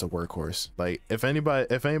man is just a workhorse. Like if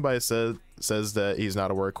anybody says that he's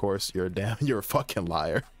not a workhorse, you're a fucking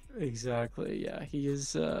liar. Exactly. Yeah, he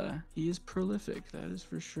is prolific, that is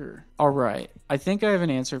for sure. All right. I think I have an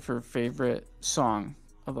answer for favorite song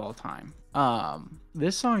of all time.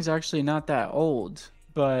 This song is actually not that old,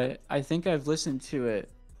 but I think I've listened to it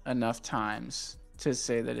enough times to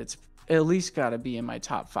say that it's at least got to be in my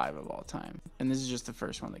top 5 of all time. And this is just the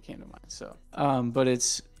first one that came to mind. So, but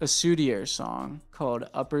it's a Sudier song called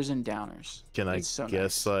Uppers and Downers. Can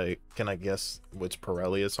I guess which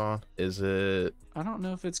Pirelli it's on? Is it? I don't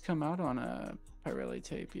know if it's come out on a Pirelli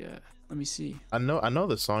tape yet. Let me see. I know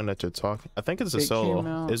the song that you're talking. I think it's a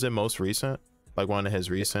solo. Is it most recent? Like one of his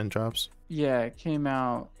recent drops? Yeah, it came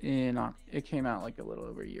out like a little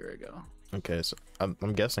over a year ago. Okay, so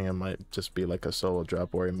I'm guessing it might just be like a solo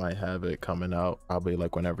drop, or he might have it coming out probably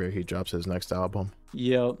like whenever he drops his next album.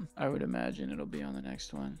 Yep, I would imagine it'll be on the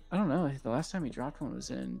next one. I don't know. The last time he dropped one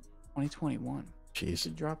was in 2021. He Jeez.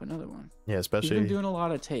 should drop another one. Yeah, especially He's been doing a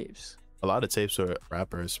lot of tapes. A lot of tapes with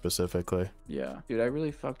rappers specifically. Yeah, dude, I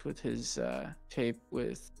really fucked with his tape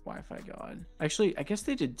with Wi-Fi God. Actually, I guess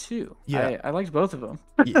they did too. Yeah, I liked both of them.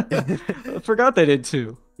 Yeah. I forgot they did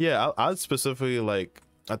too. Yeah, I specifically like.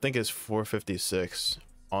 I think it's 456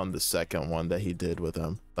 on the second one that he did with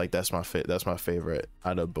him. Like that's my favorite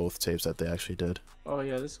out of both tapes that they actually did. Oh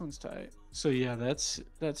yeah, this one's tight. So yeah, that's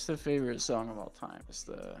the favorite song of all time. It's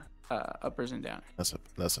the Uppers and Downers.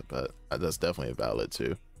 That's a bet. That's definitely a valid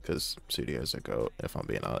too, because Studio's a goat. If I'm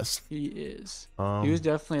being honest, He is. He was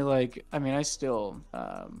definitely like. I mean, I still.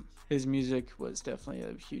 His music was definitely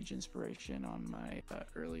a huge inspiration on my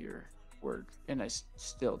earlier work, and I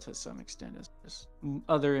still to some extent as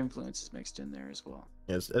other influences mixed in there as well.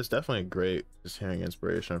 it's definitely great just hearing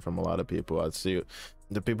inspiration from a lot of people. I'd see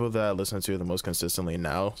the people that I listen to the most consistently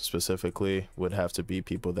now specifically would have to be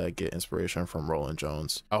people that get inspiration from Roland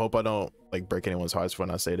Jones. I hope I don't like break anyone's hearts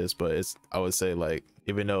when I say this, but I would say like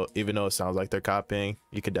even though it sounds like they're copying,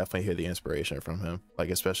 you could definitely hear the inspiration from him. Like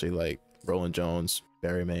especially like Roland Jones,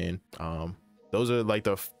 Barry Main. Those are like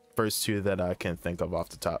the first two that I can think of off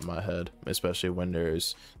the top of my head, especially when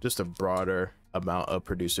there's just a broader amount of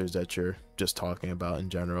producers that you're just talking about in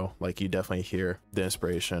general. Like you definitely hear the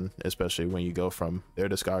inspiration, especially when you go from their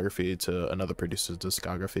discography to another producer's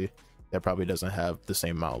discography that probably doesn't have the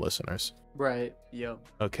same amount of listeners. Right. Yep.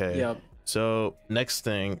 Okay. Yep. So next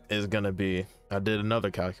thing is gonna be, I did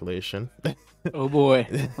another calculation. Oh boy,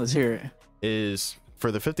 let's hear it. Is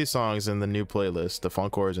for the 50 songs in the new playlist, the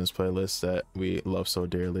Phonk Origins playlist that we love so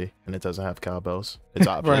dearly, and it doesn't have cowbells. It's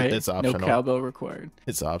Right. It's optional. No cowbell required.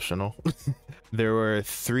 It's optional. There were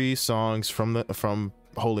 3 songs from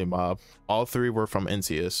Holy Mob. All 3 were from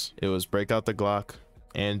Insius. It was Break Out the Glock,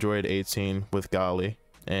 Android 18 with Gali,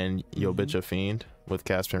 and Yo Bitch a Fiend with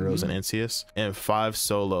Caspian Rose and Insius, and 5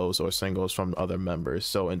 solos or singles from other members.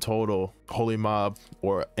 So in total, Holy Mob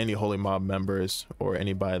or any Holy Mob members or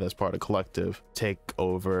anybody that's part of Collective take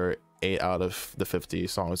over 8 out of the 50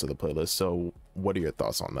 songs of the playlist. So what are your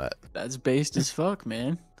thoughts on that? That's based as fuck,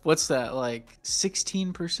 man. What's that, like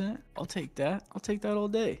 16%? I'll take that. I'll take that all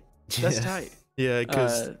day. That's tight. Yeah,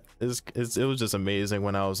 because it was just amazing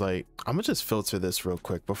when I was like, I'm gonna just filter this real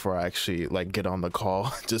quick before I actually like get on the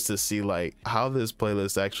call just to see like how this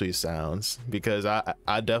playlist actually sounds, because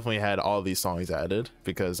I definitely had all these songs added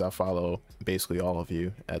because I follow basically all of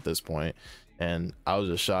you at this point, and I was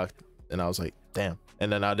just shocked and I was like, damn.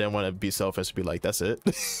 And then I didn't want to be selfish and be like, that's it.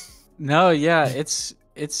 No, yeah, it's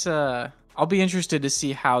I'll be interested to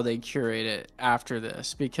see how they curate it after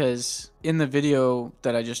this, because in the video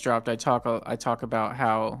that I just dropped, I talk about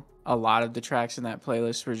how a lot of the tracks in that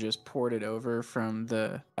playlist were just ported over from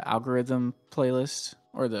the algorithm playlist,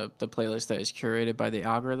 or the playlist that is curated by the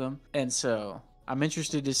algorithm. And so I'm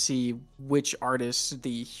interested to see which artists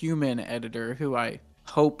the human editor, who I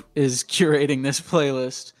hope is curating this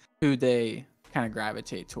playlist, who they kind of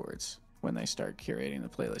gravitate towards when they start curating the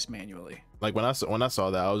playlist manually. Like when I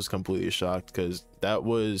saw that, I was completely shocked, because that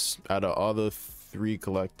was out of all the 3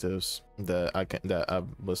 collectives that I've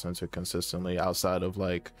listened to consistently outside of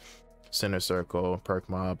like Center Circle, Perk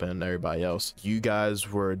Mob, and everybody else, you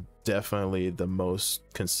guys were definitely the most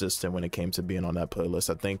consistent when it came to being on that playlist.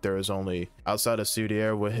 I think there was only, outside of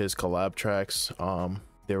Studier with his collab tracks,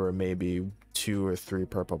 there were maybe 2 or 3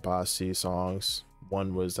 Purple Posse songs.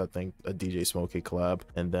 One was, I think, a DJ Smokey collab,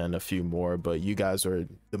 and then a few more. But you guys are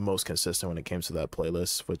the most consistent when it came to that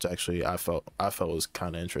playlist, which actually I felt was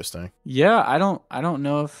kind of interesting. Yeah, I don't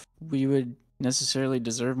know if we would necessarily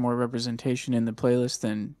deserve more representation in the playlist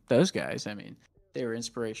than those guys. I mean, they were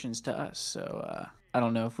inspirations to us, so I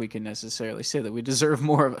don't know if we can necessarily say that we deserve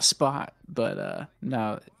more of a spot. But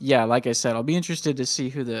no, yeah, like I said, I'll be interested to see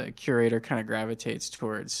who the curator kind of gravitates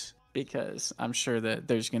towards, because I'm sure that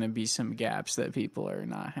there's going to be some gaps that people are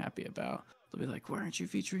not happy about. They'll be like, why aren't you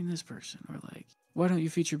featuring this person? Or like, why don't you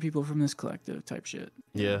feature people from this collective type shit?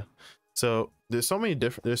 Yeah. So there's so many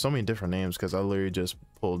different names, because I literally just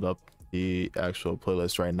pulled up the actual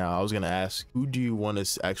playlist right now. I was going to ask, who do you want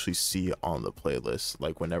to actually see on the playlist?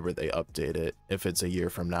 Like whenever they update it, if it's a year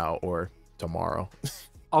from now or tomorrow.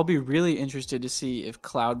 I'll be really interested to see if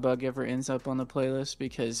Cloudbug ever ends up on the playlist,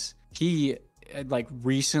 because he like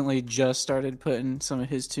recently just started putting some of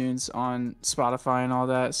his tunes on Spotify and all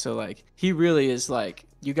that. So like he really is like,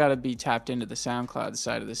 you got to be tapped into the SoundCloud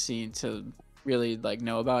side of the scene to really like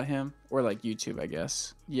know about him, or like YouTube, I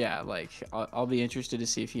guess. Yeah, like I'll be interested to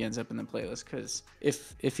see if he ends up in the playlist, because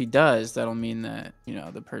if he does, that'll mean that, you know,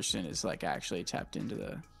 the person is like actually tapped into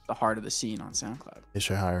the heart of the scene on SoundCloud. They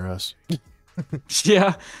should hire us.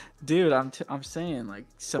 Yeah, dude, I'm saying like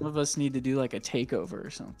some of us need to do like a takeover or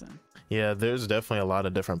something. Yeah, there's definitely a lot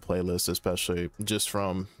of different playlists, especially just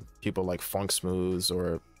from people like Funk Smooths,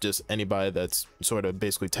 or just anybody that's sort of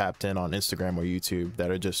basically tapped in on Instagram or YouTube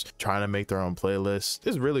that are just trying to make their own playlist.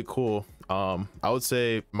 It's really cool. I would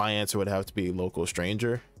say my answer would have to be Local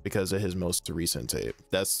Stranger, because of his most recent tape.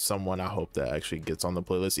 That's someone I hope that actually gets on the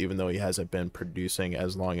playlist, even though he hasn't been producing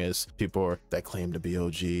as long as people that claim to be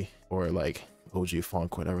OG, or like OG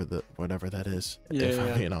funk, whatever that is. Yeah, if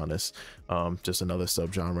I'm being honest, just another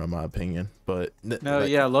subgenre in my opinion. But no, like,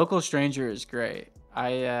 yeah, Local Stranger is great.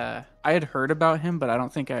 I had heard about him, but I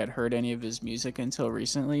don't think I had heard any of his music until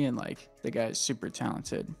recently, and like the guy is super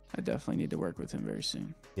talented. I definitely need to work with him very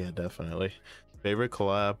soon. Yeah, definitely. Favorite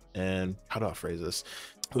collab, and how do I phrase this?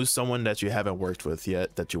 Who's someone that you haven't worked with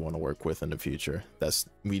yet that you want to work with in the future? That's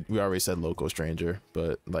we already said Local Stranger,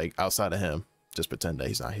 but like outside of him, just pretend that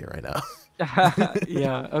he's not here right now.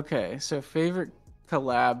 Yeah. Okay. So favorite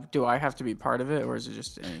collab? Do I have to be part of it, or is it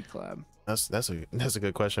just any collab? That's a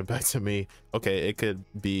good question. Back to me. Okay, it could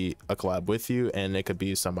be a collab with you, and it could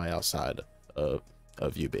be somebody outside of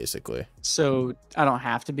you, basically. So I don't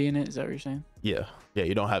have to be in it. Is that what you're saying? Yeah,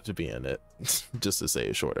 you don't have to be in it. Just to say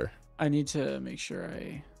it shorter. I need to make sure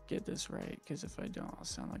I get this right, because if I don't, I'll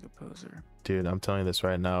sound like a poser. Dude, I'm telling you this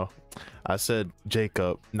right now. I said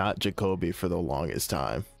Jacob, not Jacoby, for the longest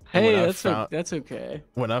time. Hey, that's okay.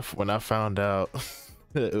 When I found out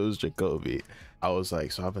it was Jacoby, I was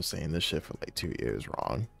like, so I've been saying this shit for like 2 years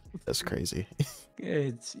wrong. That's crazy.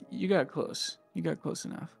 You got close. You got close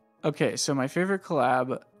enough. Okay, so my favorite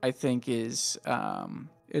collab, I think, is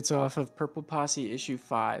it's off of Purple Posse issue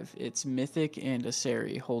 5. It's Mythic and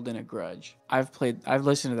Aseri, Holding a Grudge. I've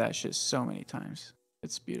listened to that shit so many times.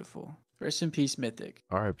 It's beautiful. Rest in peace, Mythic.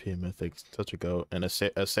 R.I.P. Mythic, such a goat. And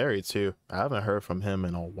Aseri too. I haven't heard from him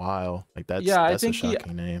in a while. Like that's a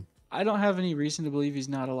shocking name. I don't have any reason to believe he's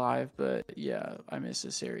not alive, but yeah, I miss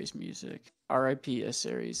Aseri's music. R.I.P.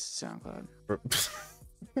 Aseri's SoundCloud.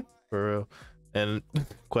 For real. And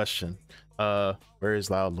question, where is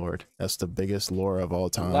Loud Lord? That's the biggest lore of all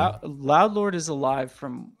time. Loud Lord is alive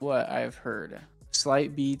from what I've heard.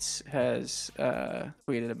 Slight Beats has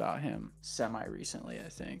tweeted about him semi-recently, I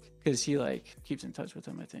think, because he like keeps in touch with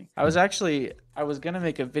him, I think. I was gonna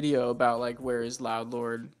make a video about like where is Loud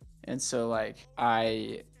Lord, and so like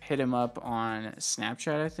I hit him up on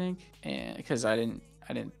Snapchat, I think, and because I didn't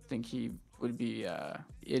think he would be it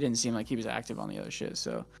didn't seem like he was active on the other shit,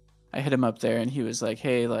 so I hit him up there and he was like,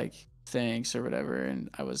 hey, like, thanks or whatever. And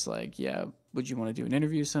I was like, yeah, would you want to do an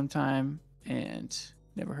interview sometime? And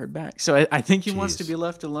never heard back. So I think he wants to be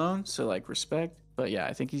left alone. So like respect. But yeah,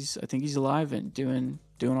 I think he's alive and doing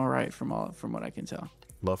all right from what I can tell.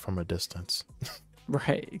 Love from a distance.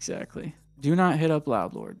 Right, exactly. Do not hit up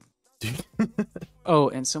Loud Lord. Oh,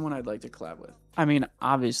 and someone I'd like to collab with. I mean,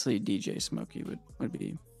 obviously DJ Smokey would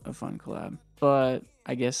be a fun collab. But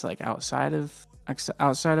I guess like outside of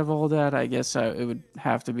all that, I guess it would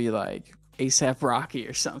have to be like ASAP Rocky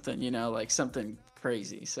or something, like something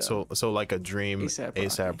crazy. So like a dream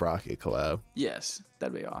ASAP Rocky collab. Yes,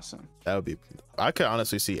 that'd be awesome. That would be. I could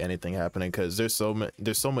honestly see anything happening because there's so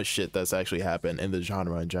much shit that's actually happened in the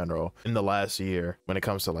genre in general in the last year when it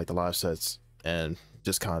comes to like the live sets and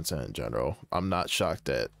just content in general. I'm not shocked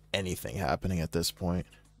at anything happening at this point.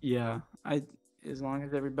 Yeah, as long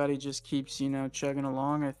as everybody just keeps, chugging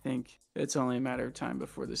along, I think it's only a matter of time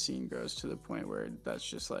before the scene grows to the point where that's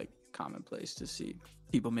just like commonplace to see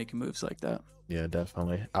people making moves like that. Yeah,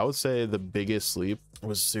 definitely. I would say the biggest sleep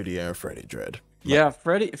was Studio and Freddie Dredd. Yeah,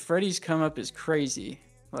 Freddie's come up is crazy.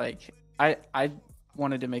 Like I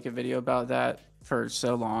wanted to make a video about that for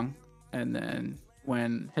so long, and then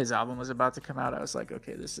when his album was about to come out, I was like,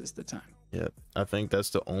 okay, this is the time. Yeah, I think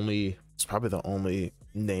it's probably the only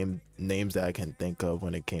names that I can think of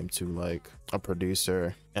when it came to like a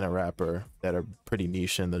producer and a rapper that are pretty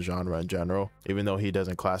niche in the genre in general, even though he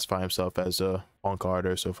doesn't classify himself as a funk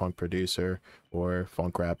artist or funk producer or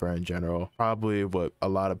funk rapper in general. Probably what a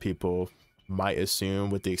lot of people might assume,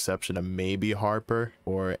 with the exception of maybe Harper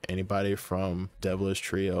or anybody from Devilish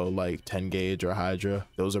Trio like 10 Gauge or Hydra.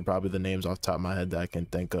 Those are probably the names off the top of my head that I can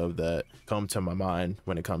think of that come to my mind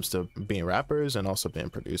when it comes to being rappers and also being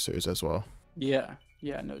producers as well. Yeah,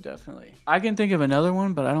 no, definitely. I can think of another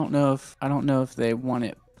one, but I don't know if they want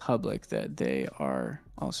it public that they are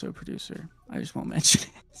also a producer. I just won't mention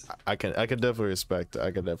it. I can definitely respect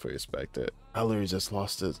it. I literally just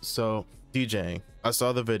lost it. So DJing, I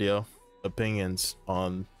saw the video. Opinions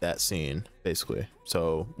on that scene, basically.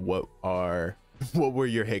 So what were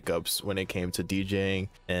your hiccups when it came to DJing,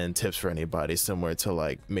 and tips for anybody similar to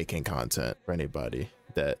like making content for anybody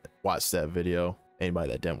that watched that video,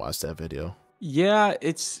 anybody that didn't watch that video? Yeah,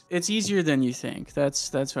 it's easier than you think.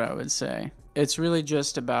 That's what I would say. It's really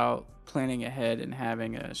just about planning ahead and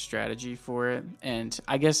having a strategy for it. And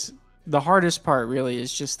I guess the hardest part really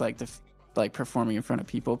is just like the performing in front of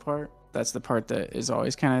people part. That's the part that is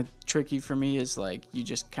always kind of tricky for me, is like you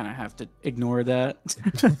just kind of have to ignore that.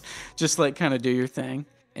 Just like kind of do your thing.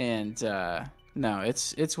 And no,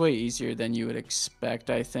 it's way easier than you would expect,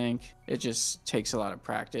 I think. It just takes a lot of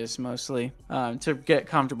practice mostly to get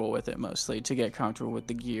comfortable with it, mostly to get comfortable with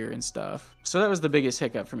the gear and stuff. So that was the biggest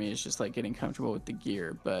hiccup for me, is just like getting comfortable with the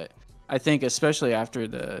gear. But I think especially after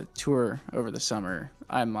the tour over the summer,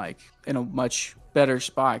 I'm like in a much better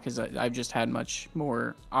spot because I've just had much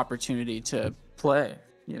more opportunity to play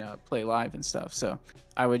live and stuff. So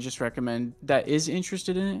I would just recommend that is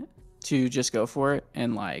interested in it to just go for it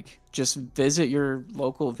and like just visit your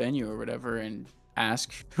local venue or whatever and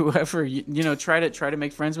ask whoever, you know, try to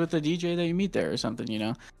make friends with the DJ that you meet there or something, you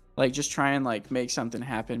know, like just try and like make something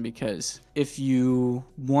happen, because if you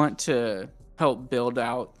want to help build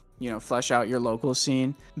out, you know, flesh out your local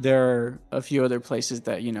scene, there are a few other places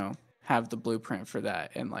that, you know, have the blueprint for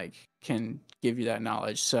that and like can give you that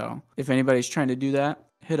knowledge. So if anybody's trying to do that,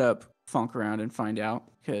 hit up Phonk around and find out,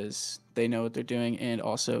 because they know what they're doing, and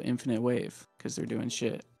also Infinite Wave, because they're doing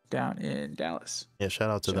shit down in Dallas. Yeah,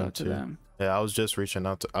 shout out to them too. Yeah, I was just reaching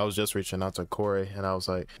out to Corey, and I was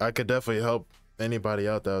like, I could definitely help anybody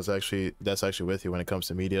out that's actually with you when it comes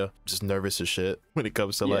to media. Just nervous as shit when it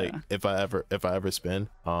comes to like if I ever spin.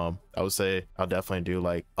 I would say I'll definitely do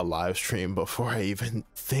like a live stream before I even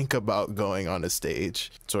think about going on a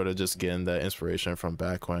stage. Sort of just getting that inspiration from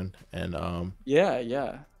Backwhen, and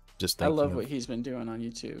yeah. Just I love what he's been doing on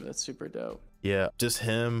YouTube. That's super dope. Yeah, just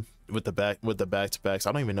him with the back-to-backs.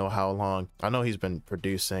 I don't even know how long. I know he's been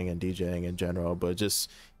producing and DJing in general, but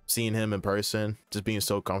just seeing him in person, just being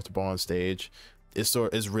so comfortable on stage, it's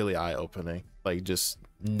really eye-opening. Like just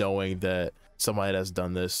knowing that somebody that's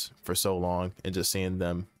done this for so long and just seeing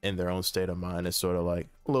them in their own state of mind is sort of like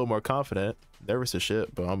a little more confident. Nervous as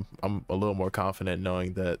shit, but I'm a little more confident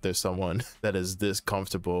knowing that there's someone that is this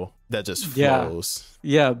comfortable that just flows.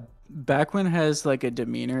 Yeah. Backwhen has like a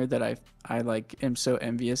demeanor that I like am so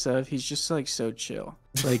envious of. He's just like so chill.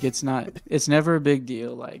 Like it's never a big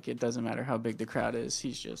deal. Like it doesn't matter how big the crowd is.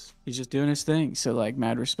 He's just doing his thing. So like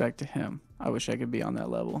mad respect to him. I wish I could be on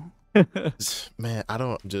that level. Man, I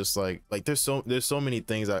don't just like there's so many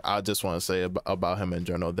things I just want to say about him in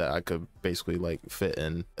general that I could basically like fit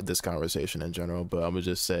in this conversation in general, but I'm gonna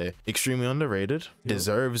just say extremely underrated.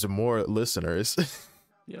 Deserves more listeners.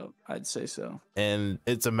 Yep, I'd say so. And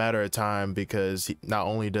it's a matter of time, because not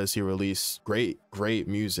only does he release great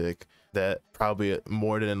music that probably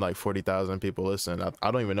more than like 40,000 people listen.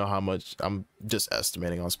 I don't even know how much. I'm just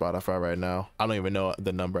estimating on Spotify right now. I don't even know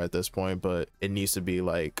the number at this point, but it needs to be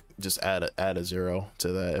like just add a zero to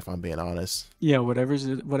that, if I'm being honest. Yeah, whatever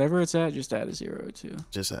it's at, just add a zero too.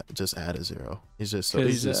 Just add a zero. He's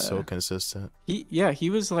just so consistent. He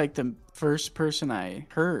was like the first person I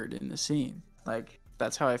heard in the scene. Like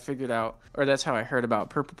that's how I figured out, or that's how I heard about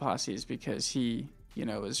Purple Posse, is because he, you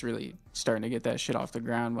know, was really starting to get that shit off the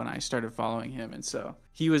ground when I started following him. And so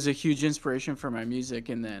he was a huge inspiration for my music,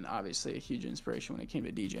 and then obviously a huge inspiration when it came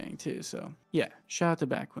to DJing too. So yeah, shout out to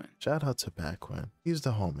Backwhen. Shout out to Backwhen. He's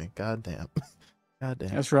the homie. Goddamn. Goddamn.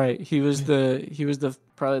 That's right. He was the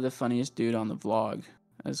probably the funniest dude on the vlog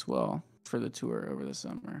as well for the tour over the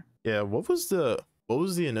summer. Yeah, what was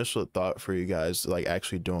the initial thought for you guys like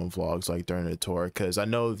actually doing vlogs like during the tour? Because I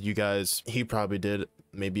know you guys, he probably did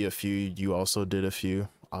maybe a few, you also did a few,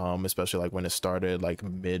 especially like when it started like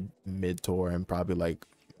mid tour, and probably like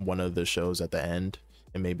one of the shows at the end,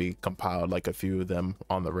 and maybe compiled like a few of them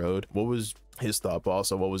on the road. What was his thought, but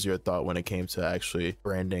also what was your thought when it came to actually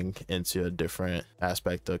branding into a different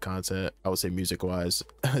aspect of content? I would say music wise,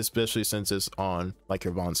 especially since it's on like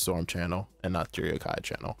your Von Storm channel and not your Yokai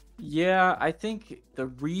channel. Yeah, I think the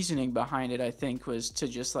reasoning behind it, I think, was to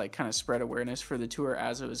just like kind of spread awareness for the tour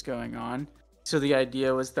as it was going on. So the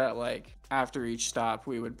idea was that like after each stop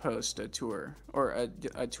we would post a tour or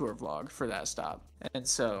a tour vlog for that stop. And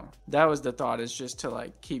so that was the thought, is just to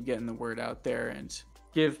like keep getting the word out there and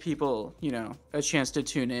give people, you know, a chance to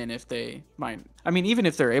tune in if they might. I mean, even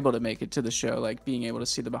if they're able to make it to the show, like being able to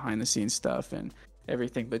see the behind the scenes stuff and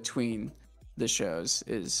everything between the shows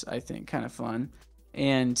is, I think, kind of fun.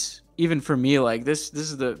 And even for me, like this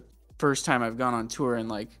is the first time I've gone on tour,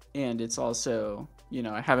 and it's also, you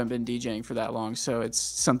know, I haven't been DJing for that long, so it's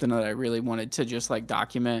something that I really wanted to just like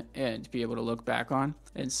document and be able to look back on.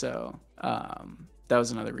 And so that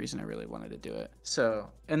was another reason I really wanted to do it. So,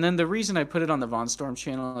 and then the reason I put it on the Von Storm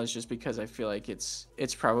channel is just because I feel like it's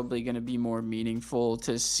probably going to be more meaningful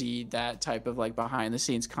to see that type of like behind the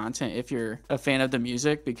scenes content if you're a fan of the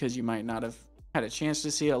music, because you might not have had a chance to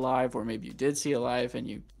see it live, or maybe you did see it live and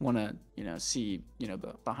you want to, you know, see, you know,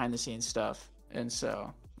 the behind the scenes stuff. And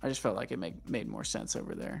so I just felt like it made more sense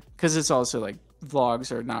over there, because it's also like vlogs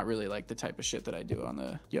are not really like the type of shit that I do on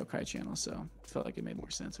the Yokai channel, so I felt like it made more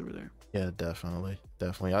sense over there. Yeah, definitely.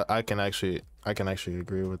 I can actually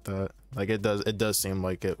agree with that. Like it does seem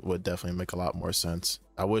like it would definitely make a lot more sense.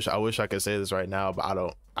 I wish I could say this right now, but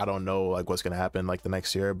I don't know like what's gonna happen like the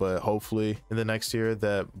next year, but hopefully in the next year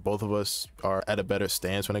that both of us are at a better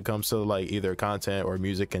stance when it comes to like either content or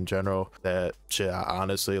music in general. That shit, I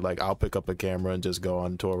honestly, like I'll pick up a camera and just go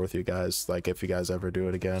on tour with you guys, like if you guys ever do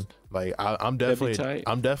it again. Like I'm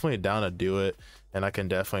definitely down to do it. and I can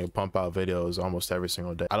definitely pump out videos almost every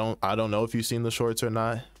single day. I don't know if you've seen the shorts or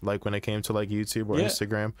not, like when it came to like YouTube or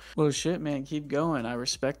Instagram. Well, shit, man, keep going. I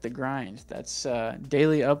respect the grind. That's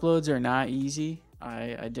daily uploads are not easy.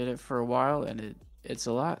 I did it for a while, and it's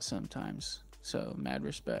a lot sometimes. So mad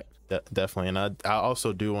respect. Definitely. And I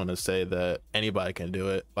also do want to say that anybody can do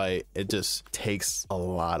it. Like, it just takes a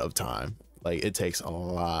lot of time. Like, it takes a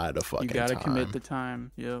lot of fucking time. You gotta commit the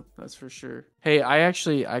time. Yep, that's for sure. Hey, I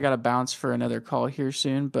gotta bounce for another call here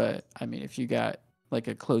soon, but I mean, if you got like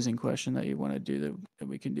a closing question that you want to do, that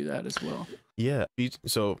we can do that as well. Yeah.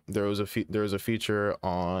 So there was a feature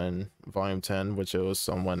on volume 10, which it was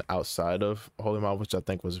someone outside of Holy Mob, which I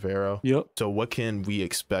think was Vero. Yep. So what can we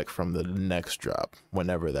expect from the next drop,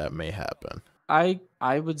 whenever that may happen? I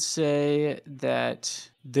would say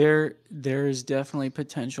that there is definitely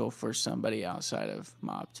potential for somebody outside of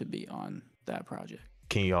Mob to be on that project.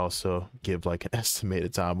 Can you also give like an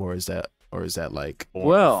estimated time, or is that like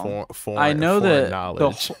I know that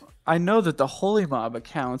knowledge? I know that the Holy Mob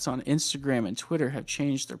accounts on Instagram and Twitter have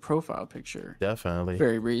changed their profile picture. Definitely.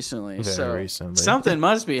 Very recently. Very recently. Something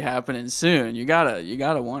must be happening soon. You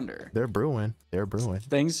gotta wonder. They're brewing.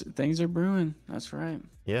 Things are brewing. That's right.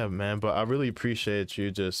 Yeah, man, but I really appreciate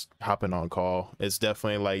you just hopping on call. It's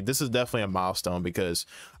definitely like, this is definitely a milestone, because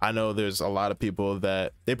I know there's a lot of people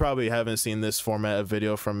that they probably haven't seen this format of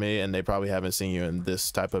video from me, and they probably haven't seen you in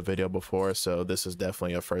this type of video before. So this is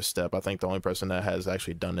definitely a first step. I think the only person that has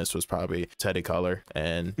actually done this was probably Techaholic,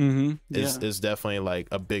 and it's definitely like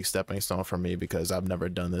a big stepping stone for me, because I've never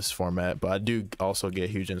done this format, but I do also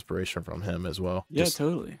get huge inspiration from him as well. Yeah,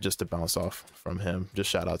 totally. Just to bounce off from him.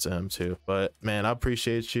 Just shout out to him too. But man, I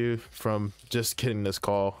appreciate you from just getting this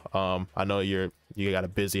call. I know you got a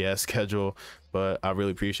busy ass schedule, but I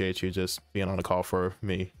really appreciate you just being on a call for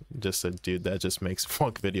me. Just a dude that just makes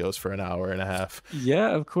funk videos for an hour and a half. Yeah,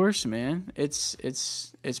 of course, man. It's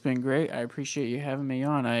been great. I appreciate you having me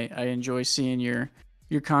on. I enjoy seeing your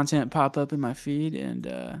content pop up in my feed,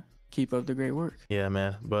 and keep up the great work. Yeah,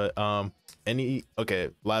 man. But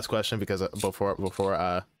last question, because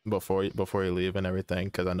before you leave and everything,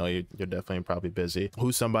 because I know you're definitely probably busy.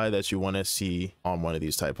 Who's somebody that you want to see on one of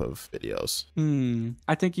these type of videos?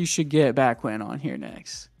 I think you should get Backwhen on here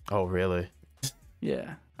next. Oh, really?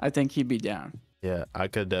 Yeah, I think he'd be down. Yeah, I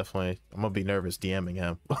could definitely. I'm gonna be nervous DMing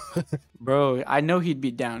him. Bro, I know he'd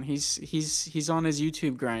be down. He's on his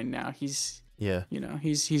YouTube grind now. He's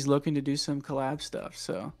looking to do some collab stuff.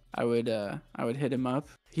 So I would hit him up.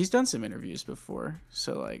 He's done some interviews before,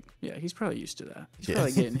 so like, yeah, he's probably used to that. He's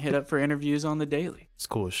probably getting hit up for interviews on the daily. It's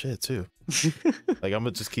cool as shit too. Like, I'm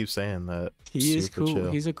gonna just keep saying that. He is cool. Chill.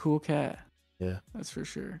 He's a cool cat. Yeah, that's for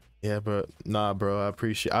sure. Yeah, but nah, bro, I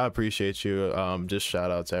appreciate you. Just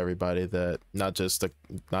shout out to everybody that not just the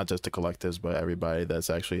collectives, but everybody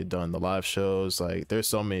that's actually done the live shows. Like, there's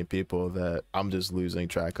so many people that I'm just losing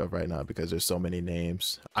track of right now, because there's so many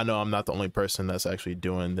names. I know I'm not the only person that's actually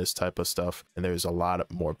doing this type of stuff, and there's a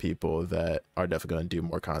lot more people that are definitely going to do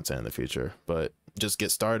more content in the future. But just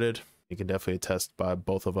get started. You can definitely attest by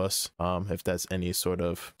both of us, if that's any sort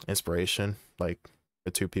of inspiration. Like,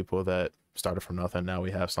 the two people that started from nothing, now we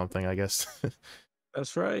have something, I guess.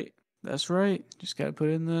 That's right. Just gotta put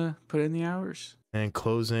in the hours. And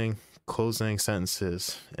closing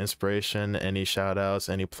sentences, inspiration, any shout outs,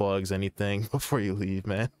 any plugs, anything before you leave,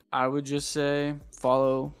 man? I would just say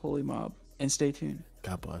follow Holy Mob and stay tuned.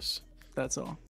 God bless. That's all.